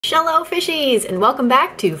Hello fishies, and welcome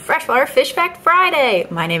back to Freshwater Fish Fact Friday!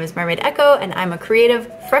 My name is Mermaid Echo, and I'm a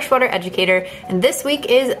creative freshwater educator, and this week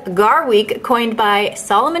is GAR Week, coined by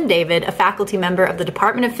Solomon David, a faculty member of the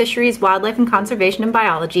Department of Fisheries, Wildlife and Conservation and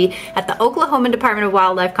Biology at the Oklahoma Department of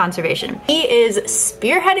Wildlife Conservation. He is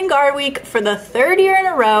spearheading GAR Week for the third year in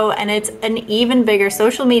a row, and it's an even bigger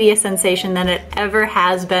social media sensation than it ever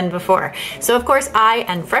has been before. So of course I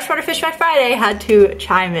and Freshwater Fish Fact Friday had to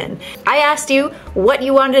chime in. I asked you what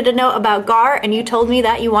you wanted to know about GAR, and you told me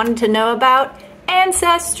that you wanted to know about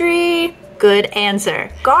ancestry. Good answer.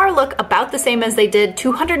 GAR look about the same as they did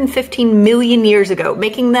 215 million years ago,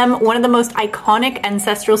 making them one of the most iconic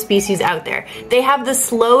ancestral species out there. They have the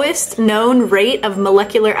slowest known rate of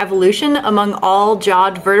molecular evolution among all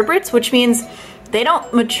jawed vertebrates, which means they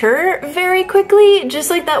don't mature very quickly, just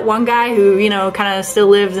like that one guy who, you know, kind of still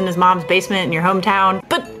lives in his mom's basement in your hometown.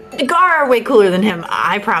 But GAR are way cooler than him,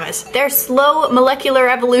 I promise. Their slow molecular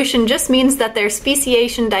evolution just means that their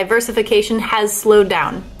speciation diversification has slowed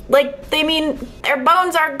down. Like, they mean their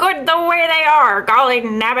bones are good the way they are, golly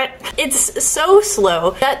nabbit. It's so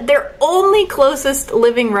slow that their only closest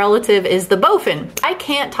living relative is the bowfin. I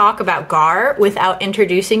can't talk about GAR without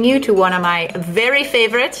introducing you to one of my very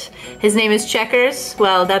favorites. His name is Checkers.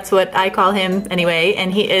 Well, that's what I call him anyway,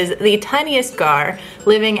 and he is the tiniest GAR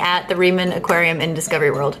living at the Riemann Aquarium in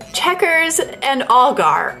Discovery World. Checkers and all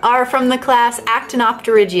GAR are from the class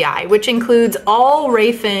Actinopterygii, which includes all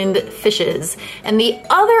ray-finned fishes, and the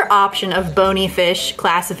other option of bony fish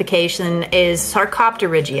classification is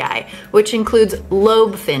Sarcopterygii, which includes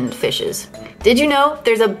lobe-finned fishes. Did you know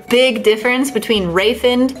there's a big difference between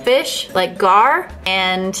ray-finned fish, like GAR,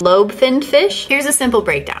 and lobe-finned fish? Here's a simple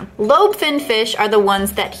breakdown. Lobe-finned fish are the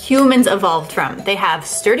ones that humans evolved from. They have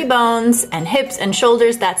sturdy bones and hips and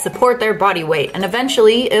shoulders that support their body weight and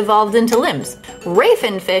eventually evolved into limbs.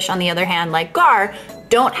 Ray-finned fish, on the other hand, like GAR,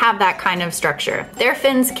 don't have that kind of structure. Their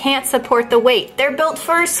fins can't support the weight. They're built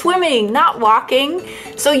for swimming, not walking.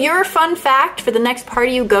 So your fun fact for the next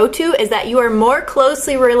party you go to is that you are more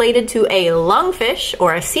closely related to a lungfish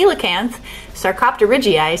or a coelacanth,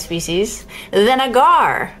 Sarcopterygii species, than a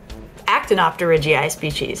GAR, Actinopterygii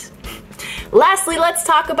species. Lastly, let's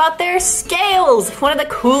talk about their scales, one of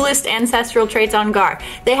the coolest ancestral traits on GAR.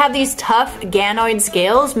 They have these tough ganoid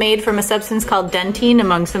scales made from a substance called dentine,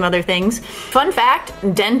 among some other things. Fun fact,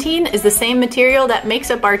 dentine is the same material that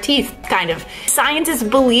makes up our teeth, kind of. Scientists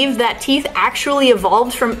believe that teeth actually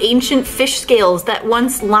evolved from ancient fish scales that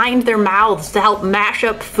once lined their mouths to help mash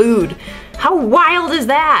up food. How wild is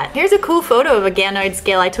that? Here's a cool photo of a ganoid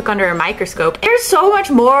scale I took under a microscope. There's so much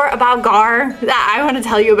more about GAR that I want to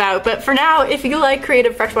tell you about, but for now, if you like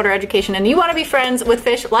creative freshwater education and you want to be friends with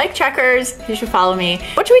fish like Checkers, you should follow me.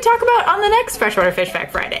 What should we talk about on the next Freshwater Fish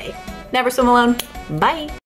Fact Friday? Never swim alone. Bye.